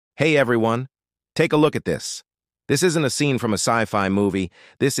Hey everyone, take a look at this. This isn't a scene from a sci-fi movie.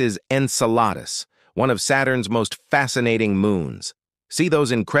 This is Enceladus, one of Saturn's most fascinating moons. See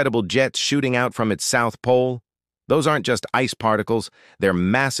those incredible jets shooting out from its south pole? Those aren't just ice particles, they're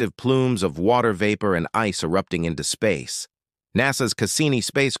massive plumes of water vapor and ice erupting into space. NASA's Cassini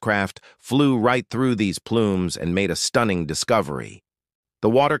spacecraft flew right through these plumes and made a stunning discovery. The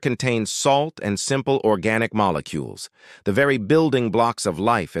water contains salt and simple organic molecules, the very building blocks of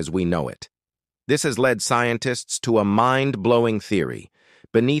life as we know it. This has led scientists to a mind-blowing theory.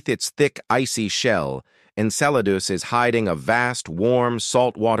 Beneath its thick, icy shell, Enceladus is hiding a vast, warm,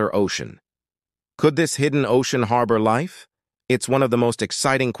 saltwater ocean. Could this hidden ocean harbor life? It's one of the most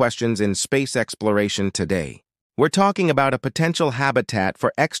exciting questions in space exploration today. We're talking about a potential habitat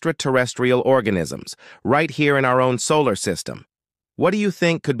for extraterrestrial organisms, right here in our own solar system. What do you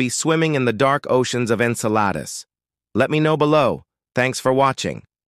think could be swimming in the dark oceans of Enceladus? Let me know below. Thanks for watching.